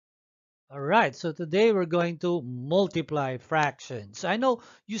All right, so today we're going to multiply fractions. I know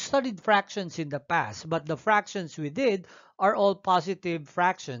you studied fractions in the past, but the fractions we did are all positive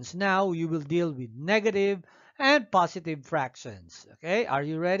fractions. Now you will deal with negative and positive fractions. Okay, are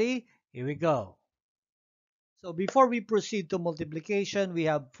you ready? Here we go. So before we proceed to multiplication, we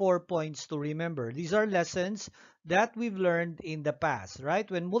have 4 points to remember. These are lessons that we've learned in the past,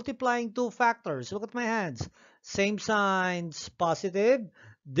 right? When multiplying two factors, look at my hands. Same signs, positive.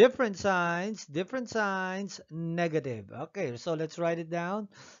 Different signs, negative. Okay, so let's write it down.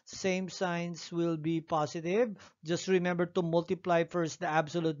 Same signs will be positive. Just remember to multiply first the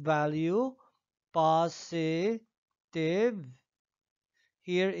absolute value. Positive.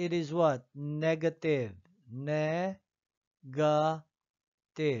 Here it is what? Negative. Negative.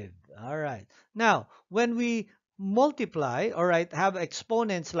 All right. Now, when we multiply, all right, have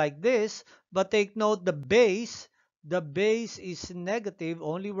exponents like this, but take note the base is negative,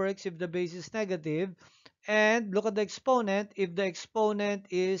 only works if the base is negative. And look at the exponent. If the exponent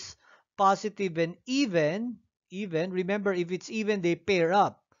is positive and even, remember if it's even, they pair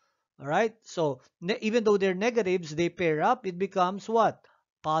up. All right. So even though they're negatives, they pair up. It becomes what?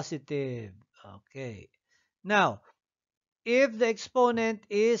 Positive. Okay. Now, if the exponent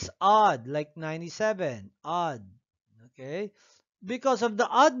is odd, like 97, odd, okay? Because of the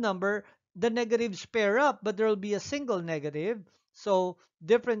odd number, the negatives pair up, but there will be a single negative. So,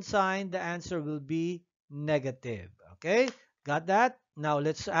 different sign, the answer will be negative, okay? Got that? Now,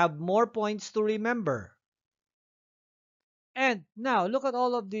 let's have more points to remember. And now, look at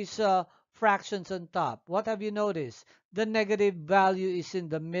all of these fractions on top. What have you noticed? The negative value is in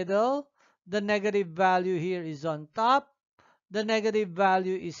the middle. The negative value here is on top. The negative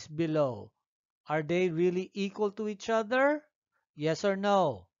value is below. Are they really equal to each other? Yes or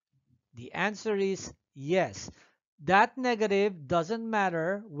no? The answer is yes. That negative doesn't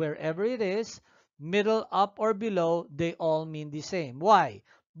matter wherever it is, middle, up, or below, they all mean the same. Why?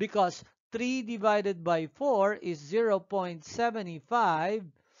 Because 3 divided by 4 is 0.75.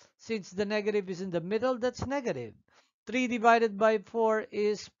 Since the negative is in the middle, that's negative. 3 divided by 4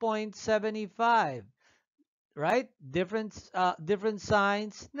 is 0.75. Right? Different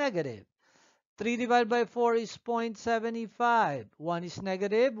signs, negative. 3 divided by 4 is 0.75. One is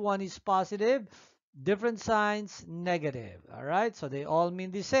negative, one is positive. Different signs, negative. All right? So they all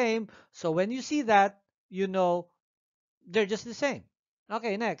mean the same. So when you see that, you know they're just the same.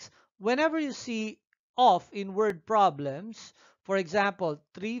 Okay, next. Whenever you see off in word problems, for example,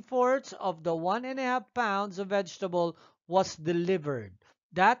 3/4 of the 1.5 pounds of vegetable was delivered.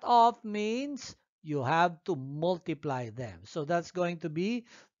 That off means you have to multiply them. So that's going to be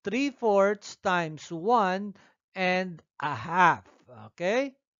 3/4 times 1.5.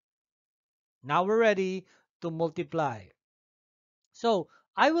 Okay? Now we're ready to multiply. So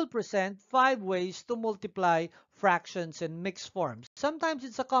I will present 5 ways to multiply fractions in mixed forms. Sometimes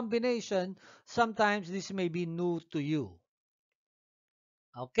it's a combination, sometimes this may be new to you.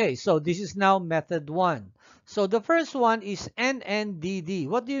 Okay, so this is now method 1. So the first one is NNDD.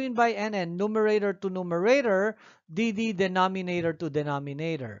 What do you mean by NN? Numerator to numerator, DD denominator to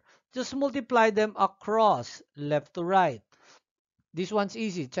denominator. Just multiply them across, left to right. This one's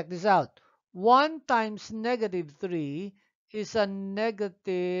easy. Check this out. 1 times negative 3 is a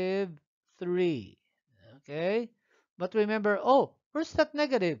negative 3. Okay? But remember, oh, where's that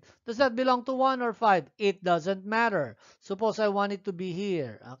negative? Does that belong to 1 or 5? It doesn't matter. Suppose I want it to be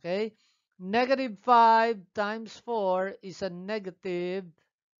here. Okay? Negative 5 times 4 is a negative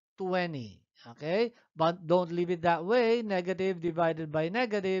 20. Okay? But don't leave it that way. Negative divided by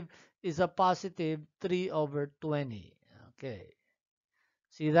negative is a positive 3 over 20. Okay.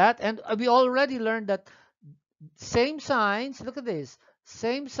 See that? And we already learned that same signs, look at this,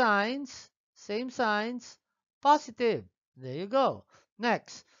 same signs, positive. There you go.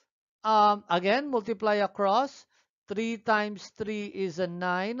 Next, again, multiply across. 3 times 3 is a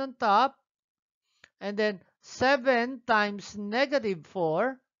 9 on top. And then 7 times negative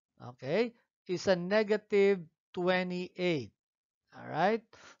 4, okay, is a negative 28. All right.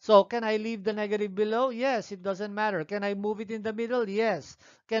 So can I leave the negative below? Yes, it doesn't matter. Can I move it in the middle? Yes.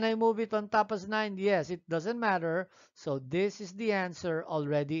 Can I move it on top as 9? Yes, it doesn't matter. So this is the answer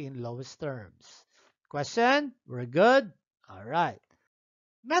already in lowest terms. Question? We're good? All right.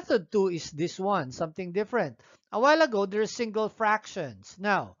 Method 2 is this one, something different. A while ago, there's single fractions.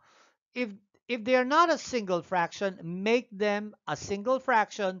 Now, if if they are not a single fraction, make them a single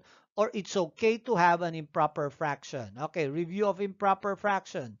fraction, or it's okay to have an improper fraction. Okay, review of improper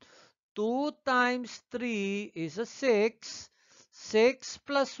fraction. 2 times 3 is a 6. 6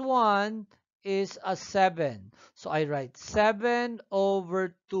 plus 1 is a 7. So I write 7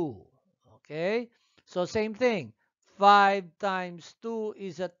 over 2. Okay? So same thing. 5 times 2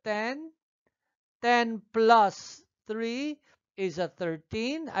 is a 10. 10 plus 3 is a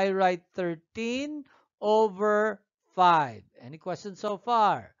 13. I write 13 over 5. Any questions so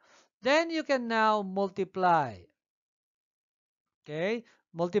far? Then you can now multiply. Okay?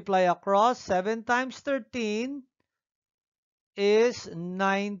 Multiply across. 7 times 13 is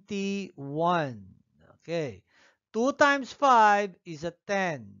 91. Okay. 2 times 5 is a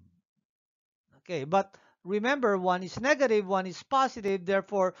 10. Okay, but remember, one is negative, one is positive.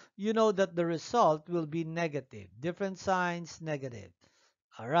 Therefore, you know that the result will be negative. Different signs, negative.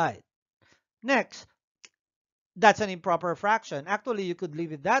 All right. Next, that's an improper fraction. Actually, you could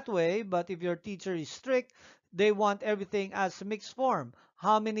leave it that way, but if your teacher is strict, they want everything as mixed form.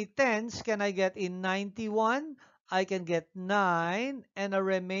 How many tens can I get in 91? I can get 9 and a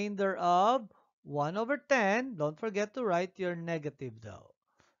remainder of 1 over 10. Don't forget to write your negative though.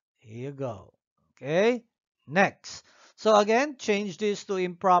 Here you go. Okay, next. So again, change this to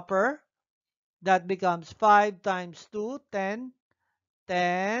improper. That becomes 5 times 2, 10.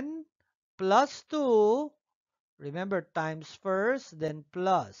 10 plus 2. Remember, times first, then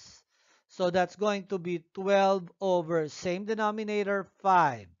plus. So that's going to be 12 over same denominator,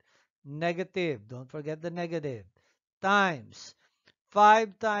 5. Negative. Don't forget the negative. Times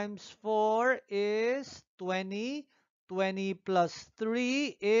 5 times 4 is 20. 20 plus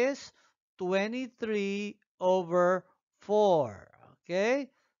 3 is 23 over 4. Okay?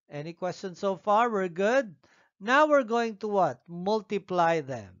 Any questions so far? We're good? Now we're going to what? Multiply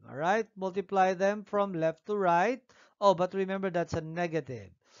them. All right? Multiply them from left to right. Oh, but remember that's a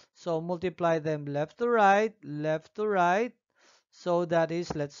negative. So multiply them left to right, left to right. So that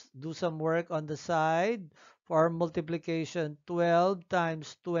is, let's do some work on the side. For multiplication, 12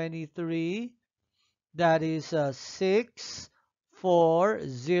 times 23, that is 6, 4,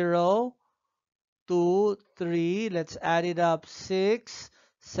 0, 2, 3. Let's add it up. 6,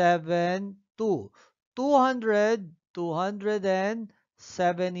 7, 2. 200,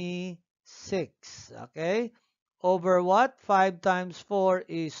 276. Okay? Over what? 5 times 4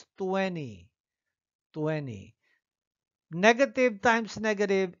 is 20. 20. Negative times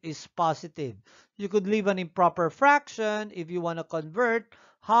negative is positive. You could leave an improper fraction if you want to convert.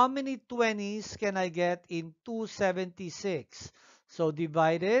 How many 20s can I get in 276? So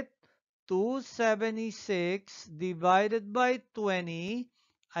divide it. 276 divided by 20.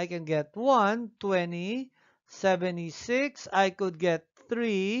 I can get 1, 20. 76, I could get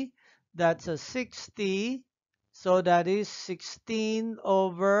 3. That's a 60. So that is 16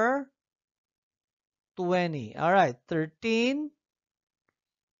 over 20. All right, 13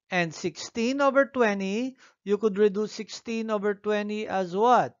 and 16 over 20. You could reduce 16 over 20 as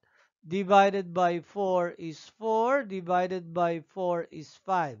what? Divided by 4 is 4. Divided by 4 is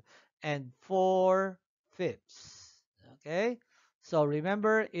 5. And 4 fifths. Okay? So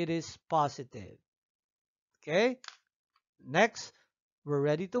remember, it is positive. Okay? Next, we're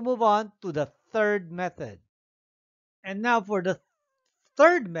ready to move on to the third method. And now for the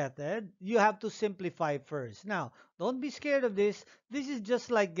third method, you have to simplify first. Now, don't be scared of this. This is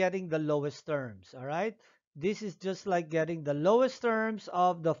just like getting the lowest terms, all right? This is just like getting the lowest terms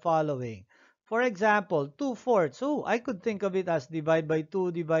of the following. For example, 2 fourths. Oh, I could think of it as divide by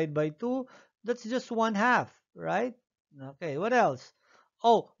 2, divide by 2. That's just 1/2, right? Okay, what else?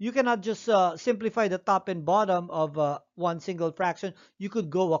 Oh, you cannot just simplify the top and bottom of one single fraction. You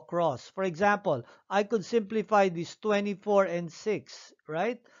could go across. For example, I could simplify this 24 and 6,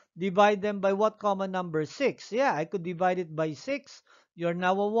 right? Divide them by what common number? 6. Yeah, I could divide it by 6. You're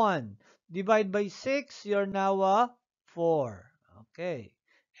now a 1. Divide by 6, you're now a 4. Okay.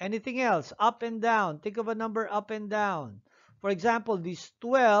 Anything else? Up and down. Think of a number up and down. For example, this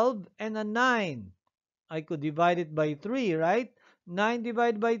 12 and a 9. I could divide it by 3, right? 9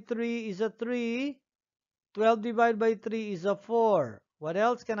 divided by 3 is a 3. 12 divided by 3 is a 4. What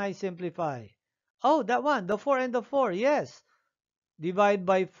else can I simplify? Oh, that one, the 4 and the 4, yes. Divide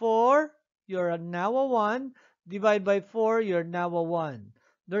by 4, you're now a 1. Divide by 4, you're now a 1.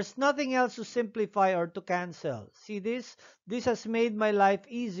 There's nothing else to simplify or to cancel. See this? This has made my life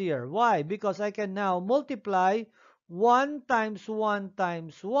easier. Why? Because I can now multiply 1 times 1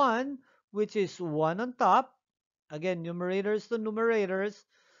 times 1, which is 1 on top. Again, numerators to numerators.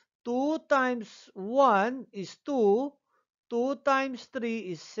 2 times 1 is 2. 2 times 3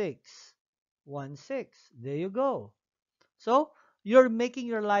 is 6. 1, 6. There you go. So, you're making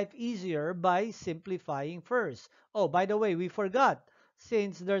your life easier by simplifying first. Oh, by the way, we forgot.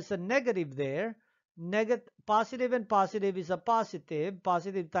 Since there's a negative there, positive and positive is a positive.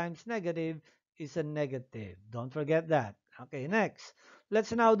 Positive times negative is a negative. Don't forget that. Okay, next.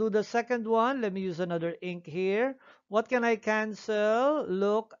 Let's now do the second one. Let me use another ink here. What can I cancel?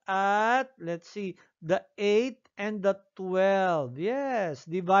 Look at, let's see, the 8 and the 12. Yes,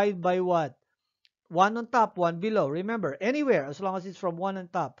 divide by what? 1 on top, 1 below. Remember, anywhere as long as it's from 1 on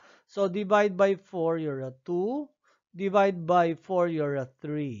top. So divide by 4, you're a 2. Divide by 4, you're a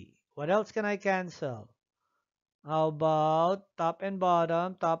 3. What else can I cancel? How about top and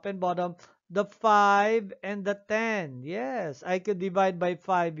bottom? Top and bottom, the 5 and the 10. Yes, I could divide by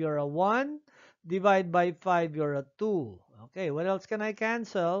 5, you're a 1. Divide by 5, you're a 2. Okay, what else can I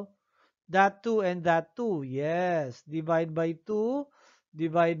cancel? That 2 and that 2. Yes, divide by 2.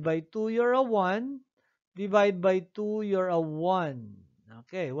 Divide by 2, you're a 1. Divide by 2, you're a 1.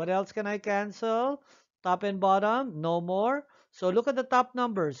 Okay, what else can I cancel? Top and bottom, no more. So look at the top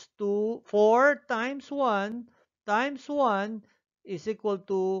numbers. 4 times 1 times 1 is equal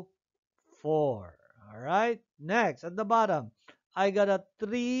to 4. All right. Next, at the bottom, I got a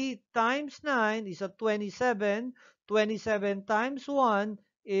 3 times 9 is a 27. 27 times 1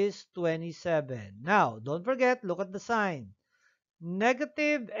 is 27. Now, don't forget, look at the sign.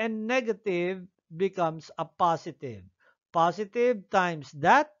 Negative and negative becomes a positive. Positive times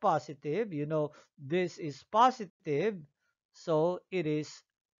that positive, this is positive, so it is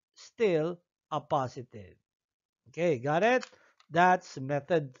still a positive. Okay, got it? That's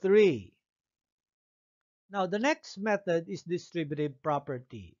method 3. Now, the next method is distributive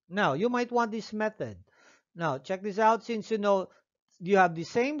property. Now, you might want this method. Now, check this out. Since you have the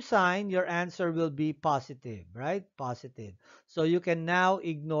same sign, your answer will be positive, right? Positive. So you can now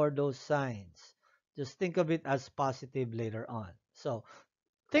ignore those signs. Just think of it as positive later on. So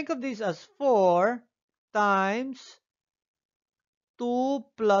think of this as 4 times 2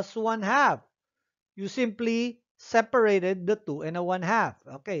 plus 1 half. You simply separated the 2 and a 1 half.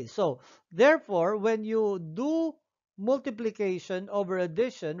 Okay, so therefore, when you do multiplication over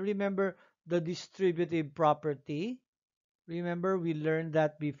addition, remember the distributive property. Remember, we learned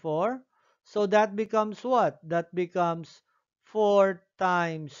that before. So that becomes what? That becomes 4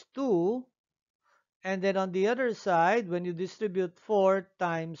 times 2. And then on the other side, when you distribute 4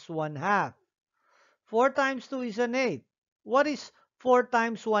 times 1 half. 4 times 2 is an 8. What is 4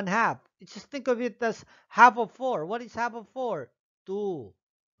 times 1 half? Just think of it as half of 4. What is half of 4? 2.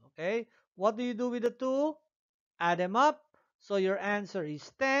 Okay? What do you do with the 2? Add them up. So your answer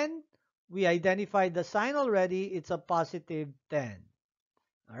is 10. We identified the sign already. It's a positive 10.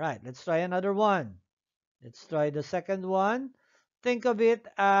 All right, let's try another one. Let's try the second one. Think of it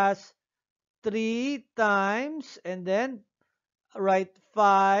as 3 times, and then write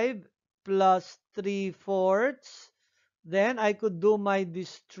 5 plus 3/4. Then I could do my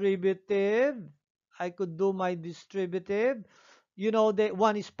distributive. I could do my distributive. That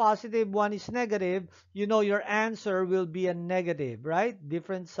one is positive, one is negative. Your answer will be a negative, right?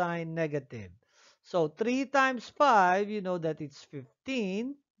 Different sign, negative. So 3 times 5, you know that it's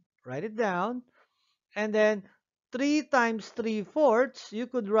 15. Write it down. And then 3 times 3/4, you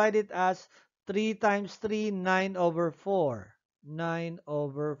could write it as 3 times 3, 9 over 4. 9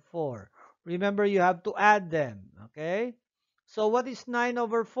 over 4. Remember, you have to add them, okay? So what is 9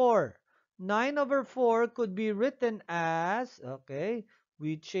 over 4? 9 over 4 could be written as, okay,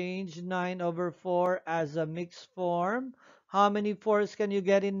 we change 9 over 4 as a mixed form. How many 4s can you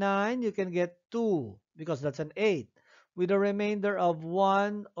get in 9? You can get 2 because that's an 8 with a remainder of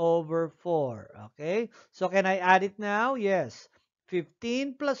 1 over 4. Okay, so can I add it now? Yes.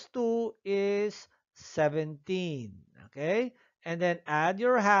 15 plus 2 is 17. Okay, and then add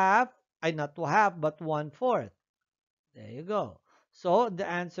your half, not to half, but 1/4. There you go. So the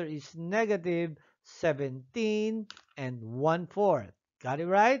answer is negative 17 and 1/4. Got it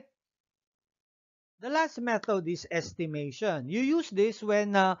right? The last method is estimation. You use this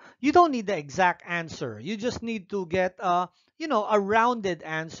when you don't need the exact answer. You just need to get a rounded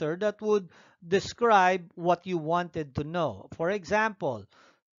answer that would describe what you wanted to know. For example,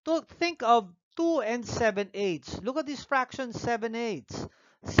 to think of 2 and 7/8. Look at this fraction 7/8.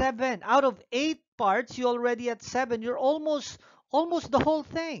 7 out of 8 parts, you're already at 7. You're almost the whole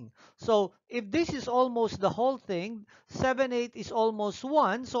thing. So if this is almost the whole thing, 7/8 is almost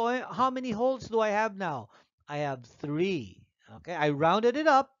 1. So how many wholes do I have now? I have 3. Okay, I rounded it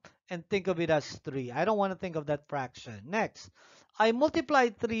up and think of it as 3. I don't want to think of that fraction. Next, I multiply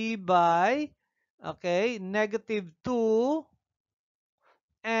 3 by, okay, negative 2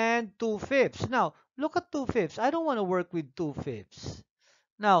 and 2/5. Now, look at 2/5. I don't want to work with 2/5.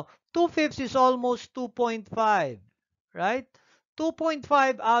 Now, 2/5 is almost 2.5, right?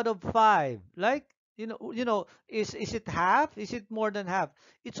 2.5 out of 5. Like, is it half? Is it more than half?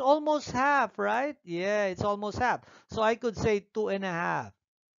 It's almost half, right? Yeah, it's almost half. So I could say 2.5.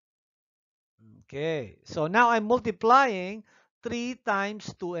 Okay, so now I'm multiplying 3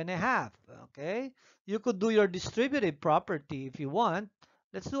 times 2.5. Okay, you could do your distributive property if you want.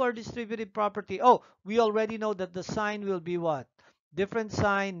 Let's do our distributive property. Oh, we already know that the sign will be what? Different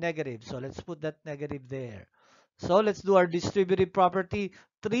sign, negative. So let's put that negative there. So let's do our distributive property.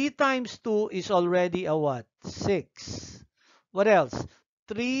 3 times 2 is already a what? 6. What else?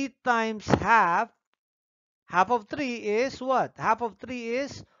 3 times half. Half of 3 is what? Half of 3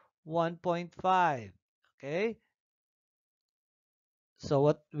 is 1.5. Okay? So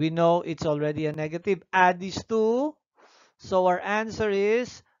what we know, it's already a negative. Add these two. So our answer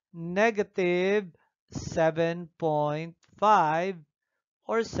is negative 7.5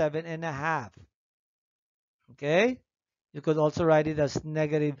 or 7.5. Okay? You could also write it as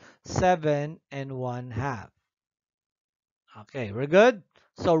negative 7.5. Okay, we're good?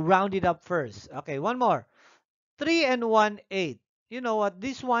 So round it up first. Okay, one more. 3 and 1/8. You know what?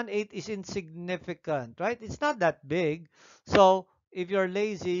 This 1/8 is insignificant, right? It's not that big. So if you're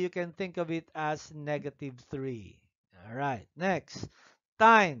lazy, you can think of it as negative 3. All right, next.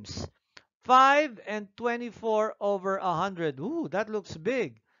 Times 5 and 24 over 100. Ooh, that looks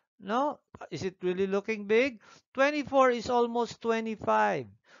big. No? Is it really looking big? 24 is almost 25.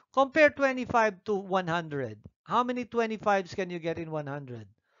 Compare 25 to 100. How many 25s can you get in 100?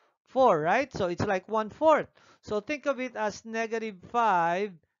 4, right? So it's like 1/4. So think of it as negative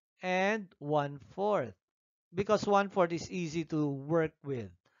 5 and 1/4 because 1/4 is easy to work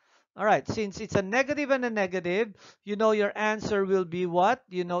with. All right, since it's a negative and a negative, you know your answer will be what?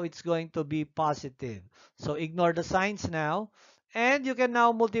 You know it's going to be positive. So ignore the signs now. And you can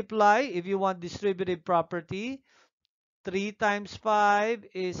now multiply if you want distributive property. 3 times 5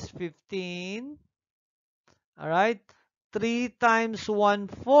 is 15. All right. 3 times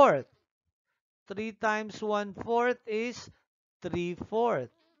 1/4. 3 times 1/4 is 3/4.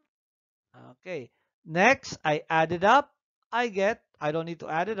 Okay. Next, I add it up. I don't need to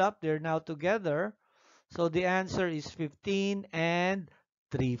add it up. They're now together. So the answer is 15 and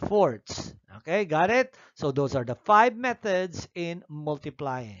 3/4. Okay, got it? So those are the 5 methods in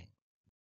multiplying.